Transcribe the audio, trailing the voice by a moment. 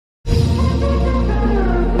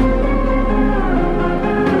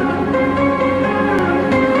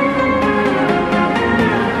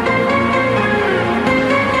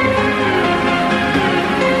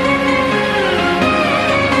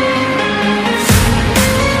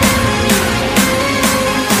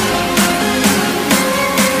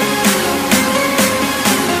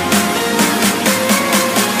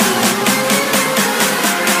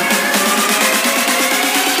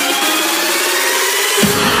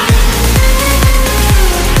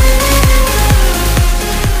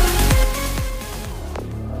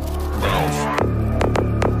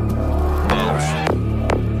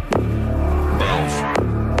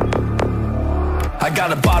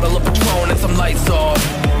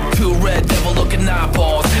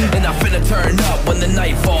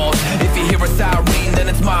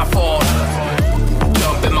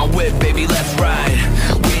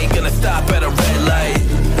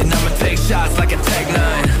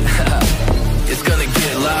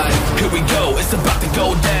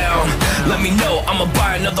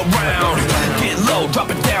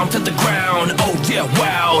down to the ground. Oh yeah,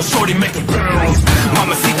 wow, shorty make it bounce.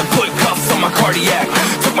 Mama see the put cuffs on my cardiac.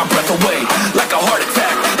 Took my breath